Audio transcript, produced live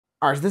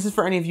All right, so this is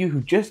for any of you who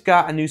just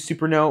got a new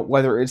Supernote,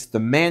 whether it's the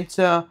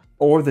Manta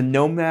or the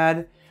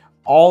Nomad.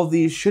 All of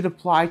these should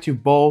apply to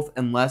both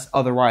unless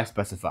otherwise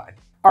specified.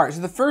 All right,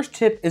 so the first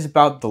tip is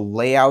about the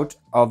layout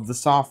of the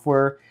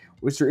software,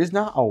 which there is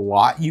not a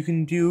lot you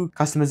can do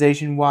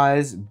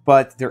customization-wise,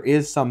 but there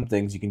is some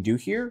things you can do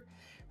here.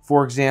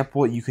 For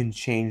example, you can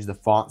change the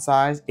font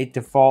size. It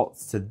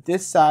defaults to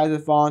this size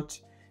of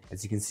font,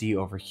 as you can see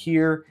over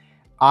here.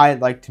 I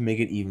like to make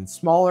it even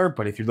smaller,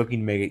 but if you're looking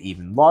to make it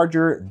even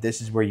larger,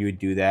 this is where you would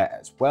do that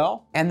as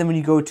well. And then when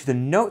you go to the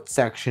notes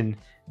section,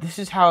 this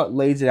is how it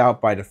lays it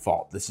out by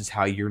default. This is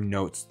how your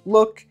notes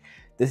look.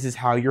 This is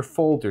how your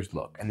folders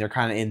look. And they're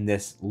kind of in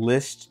this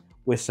list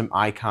with some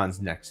icons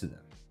next to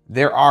them.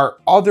 There are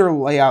other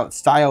layout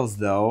styles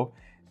though.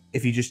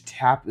 If you just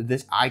tap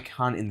this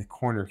icon in the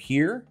corner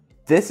here,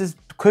 this has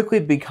quickly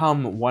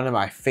become one of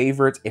my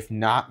favorites, if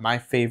not my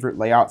favorite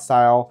layout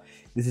style.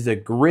 This is a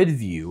grid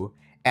view.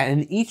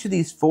 And in each of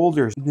these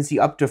folders, you can see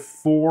up to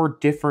 4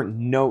 different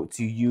notes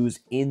you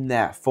use in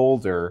that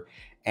folder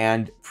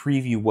and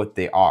preview what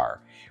they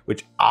are,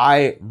 which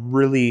I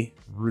really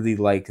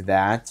like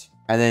that.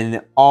 And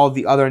then all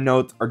the other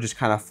notes are just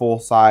kind of full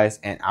size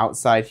and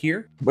outside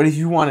here. But if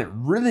you want it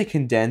really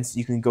condensed,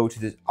 you can go to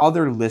this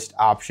other list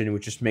option,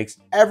 which just makes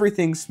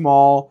everything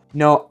small.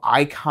 No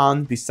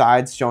icons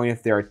besides showing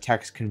if they're a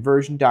text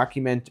conversion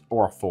document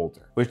or a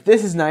folder, which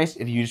this is nice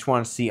if you just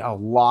want to see a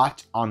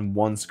lot on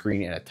one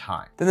screen at a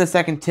time. Then the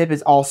second tip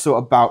is also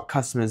about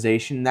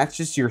customization. That's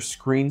just your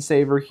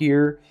screensaver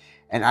here.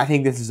 And I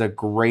think this is a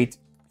great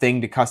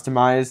thing to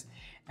customize.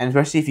 And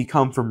especially if you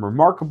come from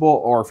Remarkable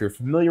or if you're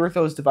familiar with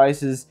those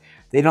devices,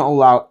 they don't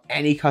allow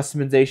any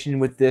customization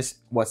with this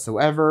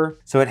whatsoever.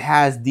 So it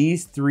has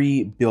these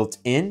 3 built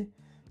in.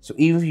 So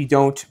even if you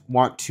don't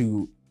want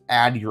to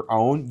add your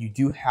own, you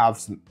do have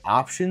some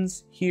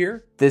options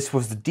here. This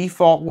was the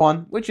default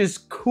one, which is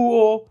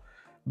cool,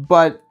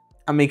 but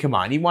I mean, come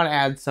on, you want to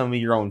add some of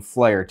your own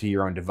flair to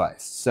your own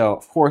device. So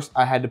of course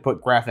I had to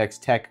put Graf-X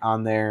Tech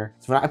on there.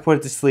 So when I put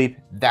it to sleep,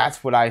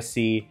 that's what I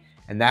see.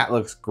 And that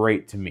looks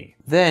great to me.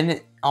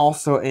 Then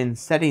also in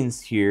settings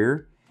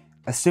here,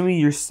 assuming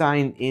you're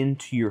signed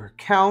into your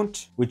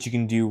account, which you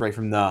can do right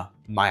from the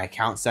My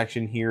Account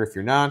section here if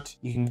you're not,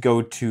 you can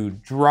go to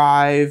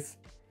Drive,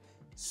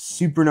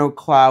 Supernote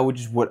Cloud, which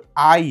is what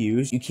I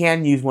use. You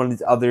can use one of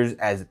these others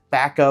as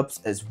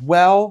backups as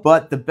well,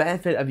 but the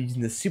benefit of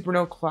using the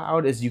Supernote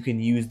Cloud is you can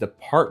use the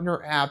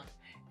partner app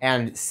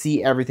and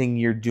see everything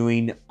you're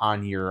doing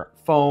on your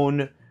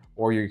phone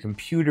or your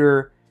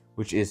computer,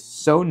 which is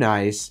so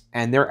nice.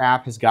 And their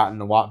app has gotten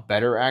a lot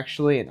better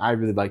actually, and I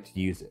really like to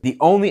use it. The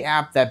only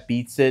app that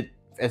beats it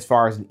as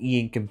far as an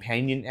e-ink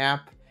companion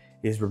app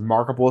is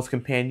Remarkable's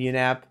companion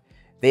app.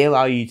 They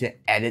allow you to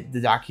edit the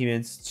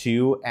documents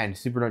too, and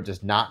Supernote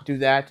does not do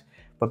that,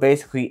 but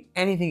basically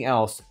anything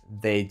else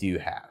they do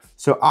have.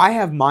 So I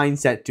have mine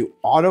set to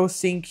auto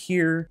sync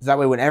here. So that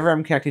way whenever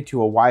I'm connected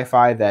to a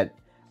Wi-Fi that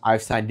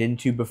I've signed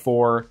into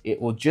before,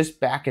 it will just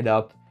back it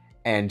up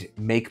and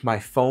make my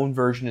phone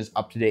version as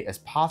up to date as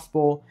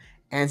possible.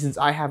 And since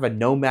I have a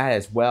Nomad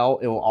as well,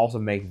 it will also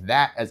make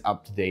that as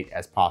up to date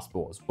as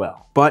possible as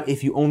well. But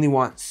if you only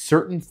want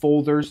certain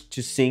folders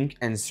to sync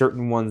and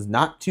certain ones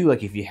not to,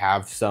 like if you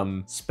have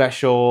some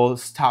special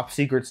top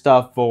secret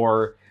stuff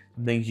or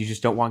things you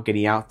just don't want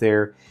getting out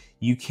there,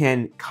 you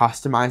can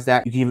customize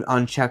that. You can even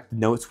uncheck the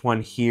notes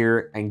one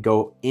here and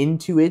go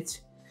into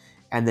it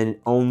and then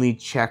only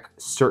check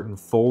certain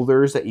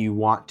folders that you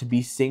want to be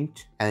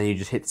synced. And then you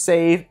just hit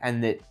save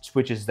and it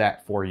switches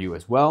that for you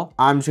as well.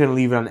 I'm just gonna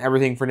leave it on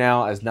everything for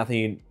now as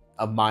nothing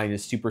of mine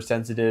is super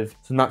sensitive.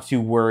 So I'm not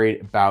too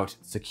worried about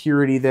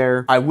security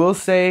there. I will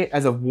say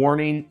as a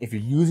warning, if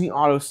you're using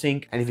auto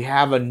sync and if you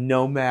have a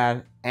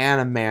Nomad and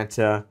a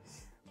Manta,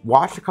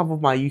 watch a couple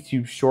of my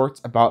YouTube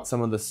shorts about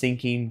some of the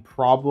syncing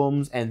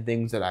problems and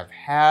things that I've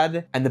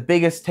had. And the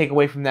biggest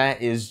takeaway from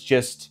that is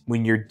just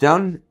when you're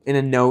done in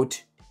a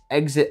note,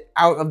 exit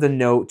out of the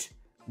note,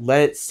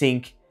 let it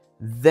sync,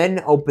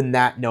 then open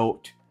that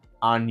note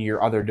on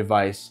your other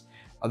device.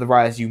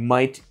 Otherwise, you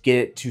might get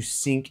it to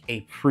sync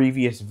a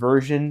previous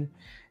version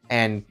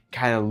and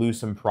kind of lose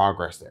some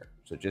progress there.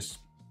 So just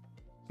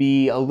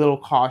be a little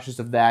cautious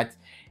of that.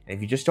 And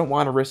if you just don't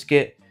want to risk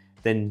it,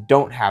 then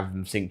don't have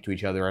them sync to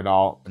each other at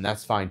all, and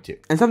that's fine too.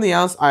 And something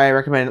else I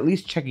recommend at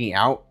least checking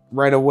out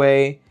right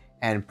away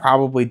and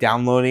probably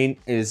downloading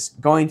is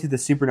going to the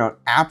Supernote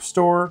App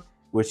Store,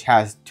 which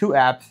has 2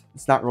 apps.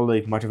 It's not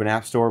really much of an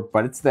app store,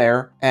 but it's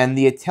there. And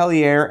the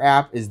Atelier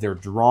app is their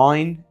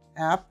drawing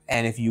app.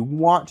 And if you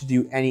want to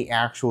do any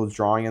actual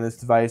drawing on this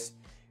device,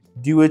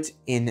 do it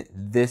in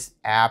this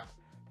app.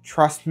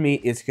 Trust me,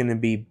 it's gonna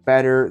be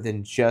better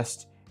than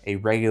just a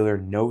regular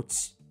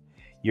notes.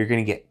 You're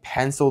gonna get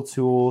pencil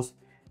tools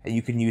that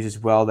you can use as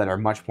well that are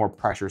much more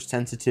pressure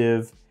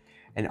sensitive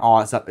and all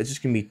that stuff. It's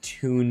just gonna be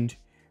tuned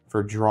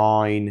for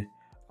drawing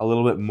a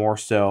little bit more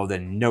so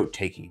than note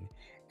taking.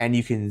 And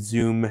you can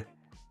zoom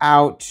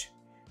out,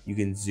 you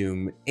can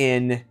zoom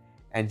in,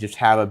 and just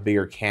have a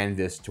bigger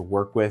canvas to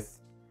work with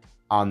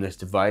on this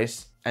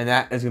device. And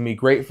that is going to be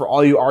great for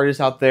all you artists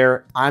out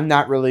there. I'm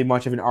not really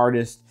much of an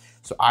artist,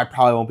 so I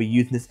probably won't be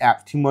using this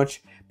app too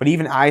much. But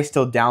even I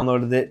still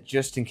downloaded it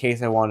just in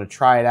case I want to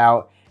try it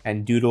out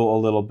and doodle a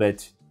little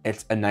bit.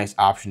 It's a nice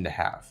option to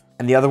have.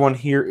 And the other one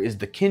here is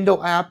the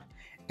Kindle app.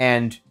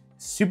 And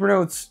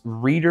Supernote's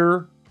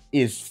reader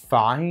is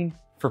fine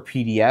for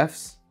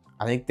PDFs.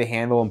 I think they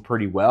handle them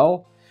pretty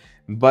well.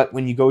 But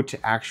when you go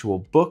to actual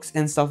books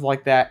and stuff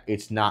like that,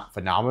 it's not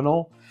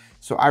phenomenal.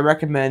 So I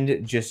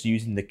recommend just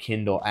using the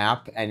Kindle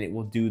app, and it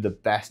will do the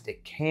best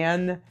it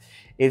can.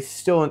 It's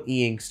still an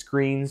e-ink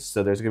screen,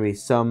 so there's going to be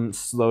some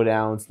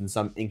slowdowns and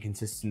some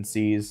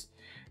inconsistencies.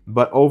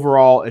 But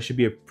overall, it should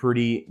be a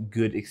pretty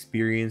good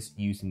experience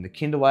using the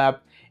Kindle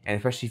app. And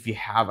especially if you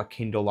have a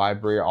Kindle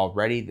library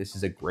already, this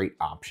is a great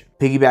option.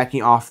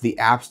 Piggybacking off the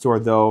App Store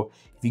though,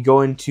 if you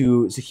go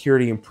into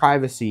security and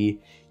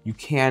privacy, you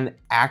can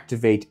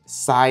activate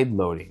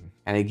sideloading.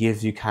 And it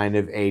gives you kind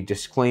of a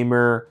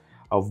disclaimer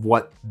of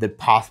what the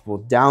possible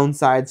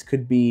downsides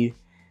could be.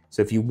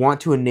 So if you want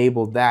to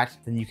enable that,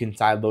 then you can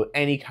sideload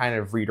any kind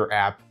of reader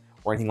app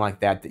or anything like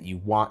that that you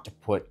want to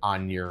put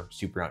on your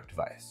Supernote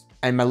device.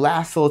 And my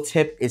last little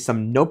tip is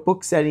some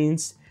notebook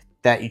settings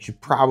that you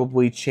should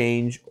probably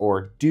change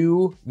or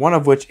do. One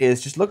of which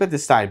is just look at the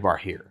sidebar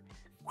here.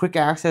 Quick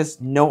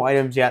access, no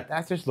items yet.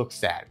 That just looks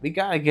sad. We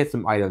gotta get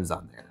some items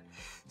on there.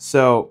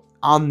 So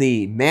on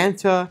the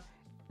Manta,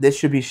 this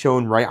should be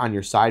shown right on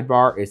your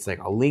sidebar. It's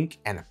like a link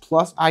and a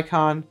plus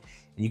icon.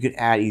 You can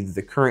add either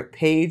the current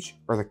page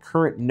or the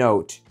current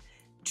note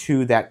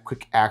to that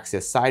quick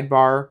access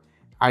sidebar.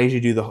 I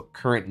usually do the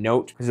current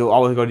note because it'll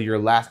always go to your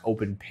last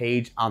open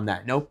page on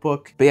that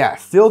notebook. But yeah,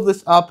 fill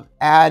this up,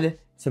 add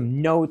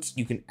some notes.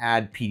 You can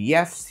add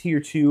PDFs here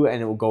too,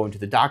 and it will go into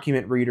the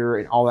document reader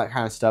and all that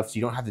kind of stuff. So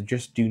you don't have to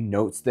just do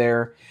notes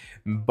there,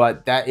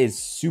 but that is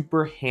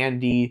super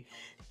handy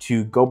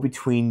to go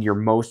between your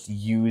most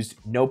used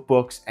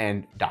notebooks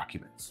and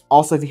documents.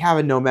 Also, if you have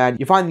a Nomad,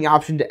 you find the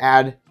option to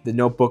add the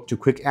notebook to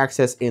quick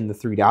access in the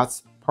 3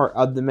 dots part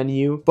of the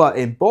menu. But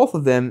in both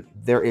of them,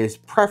 there is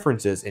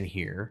preferences in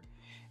here,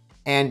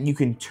 and you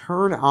can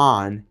turn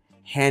on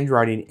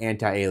handwriting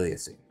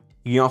anti-aliasing.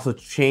 You can also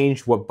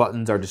change what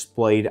buttons are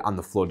displayed on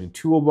the floating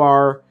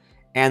toolbar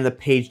and the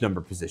page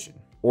number position.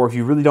 Or if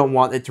you really don't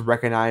want it to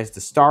recognize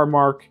the star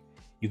mark,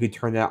 you can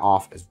turn that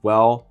off as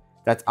well.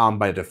 That's on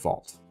by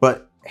default.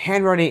 But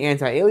handwriting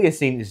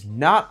anti-aliasing is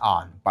not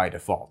on by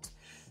default.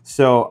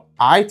 So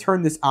I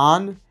turned this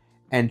on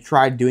and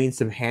tried doing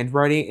some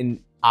handwriting, and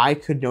I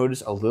could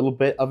notice a little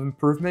bit of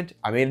improvement.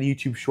 I made a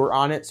YouTube short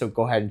on it, so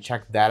go ahead and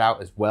check that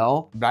out as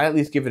well. But I'd at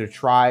least give it a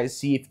try,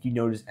 see if you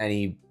notice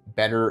any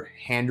better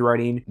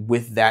handwriting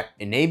with that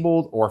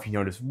enabled, or if you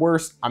notice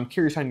worse. I'm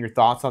curious on your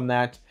thoughts on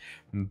that,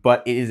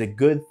 but it is a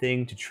good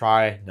thing to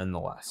try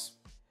nonetheless.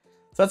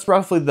 So that's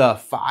roughly the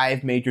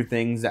 5 major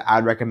things that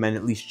I'd recommend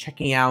at least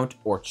checking out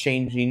or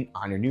changing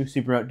on your new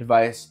Supernote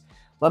device.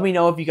 Let me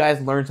know if you guys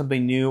learned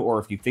something new, or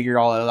if you figured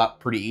all that out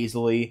pretty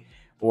easily,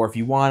 or if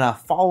you want a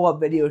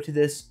follow-up video to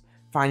this,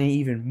 finding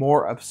even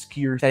more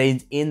obscure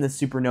settings in the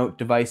Supernote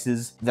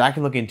devices that I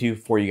can look into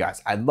for you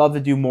guys. I'd love to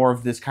do more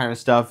of this kind of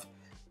stuff.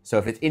 So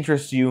if it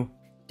interests you,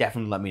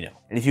 definitely let me know.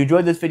 And if you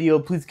enjoyed this video,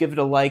 please give it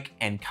a like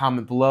and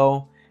comment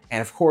below. And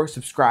of course,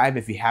 subscribe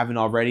if you haven't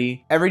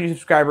already. Every new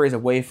subscriber is a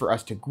way for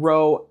us to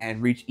grow and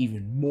reach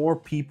even more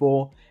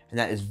people, and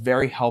that is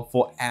very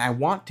helpful. And I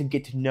want to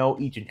get to know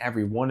each and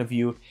every one of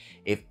you.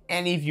 If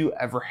any of you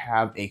ever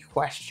have a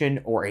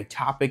question or a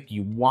topic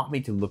you want me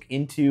to look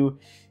into,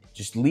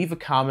 just leave a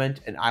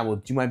comment and I will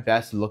do my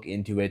best to look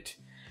into it.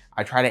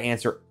 I try to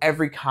answer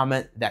every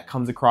comment that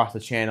comes across the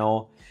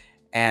channel,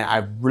 and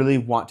I really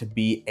want to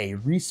be a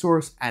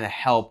resource and a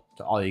help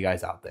to all you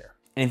guys out there.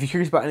 And if you're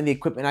curious about any of the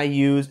equipment I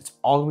use, it's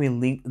all going to be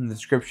linked in the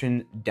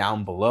description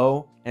down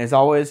below. And as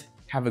always,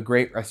 have a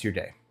great rest of your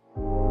day.